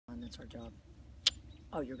That's our job.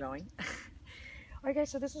 Oh, you're going? Alright guys,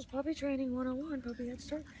 so this is puppy training 101, puppy head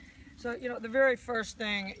start. So, you know, the very first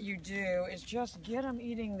thing you do is just get them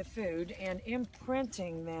eating the food and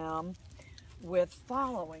imprinting them with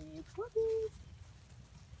following you. Puppies!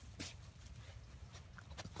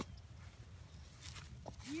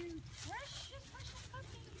 You precious, precious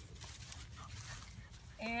puppies!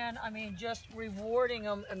 And, I mean, just rewarding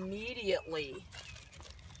them immediately.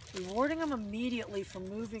 Rewarding them immediately for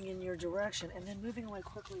moving in your direction and then moving away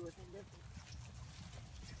quickly with indifference.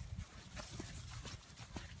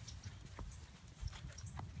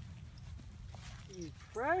 You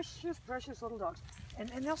precious, precious little dogs. And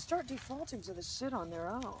they'll start defaulting to the sit on their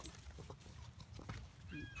own.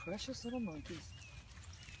 You precious little monkeys.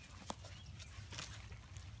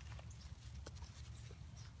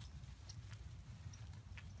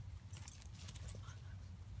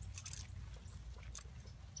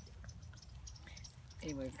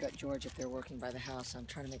 Anyway, we've got George up there working by the house. I'm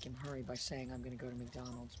trying to make him hurry by saying I'm going to go to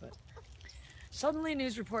McDonald's, but suddenly a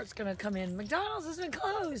news report's going to come in. McDonald's has been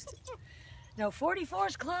closed. No, 44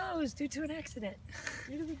 is closed due to an accident.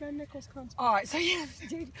 Due to the Ben Nichols concert. All right, so yeah,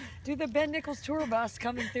 do the Ben Nichols tour bus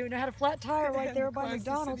coming through, and it had a flat tire right there by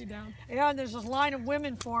McDonald's. Yeah, and there's this line of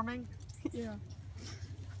women forming. Yeah.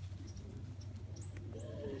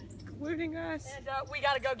 Including us. And we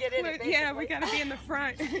got to go get in it, basically. Yeah, we got to be in the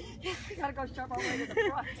front. We got to go shove our way to the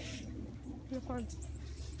front. The front.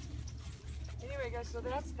 Anyway, guys, so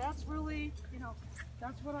that's really, you know,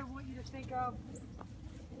 that's what I want you to think of.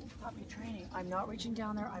 Puppy training. I'm not reaching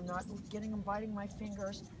down there. I'm not getting them biting my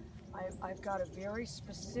fingers. I've got a very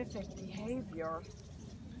specific behavior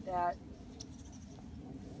that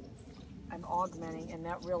I'm augmenting, and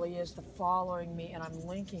that really is the following me, and I'm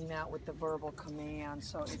linking that with the verbal command.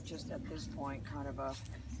 So it's just at this point kind of a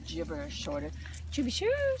gibberish sort of chibi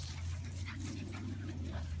shoes.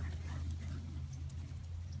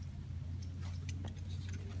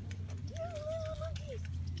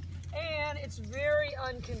 And it's very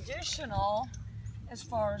unconditional as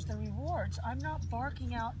far as the rewards. I'm not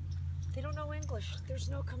barking out. They don't know English. There's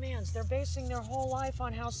no commands. They're basing their whole life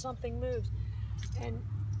on how something moves. And,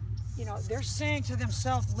 you know, they're saying to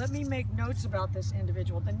themselves, let me make notes about this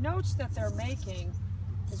individual. The notes that they're making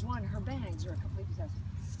is one, her bangs are a complete disaster.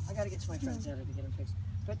 I got to get to my friend's edit to get them fixed.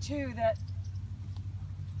 But two, that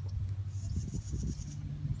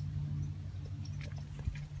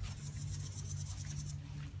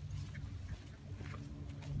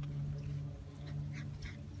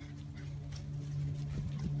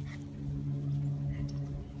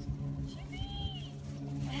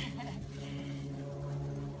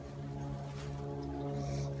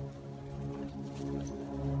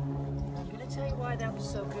tell you why that was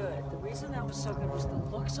so good. The reason that was so good was the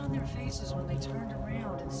looks on their faces when they turned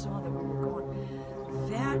around and saw that we were going.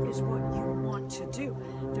 That is what you want to do.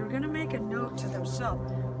 They're going to make a note to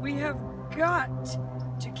themselves. We have got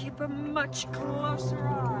to keep a much closer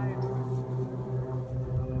eye.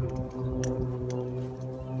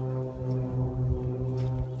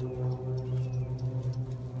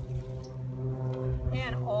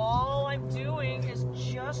 And all I'm doing is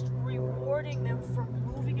just rewarding them for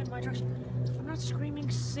moving in my direction. I'm not screaming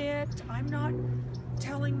sit. I'm not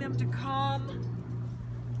telling them to come.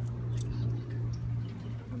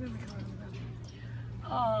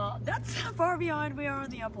 That's how far behind we are on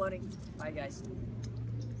the uploading. Bye guys.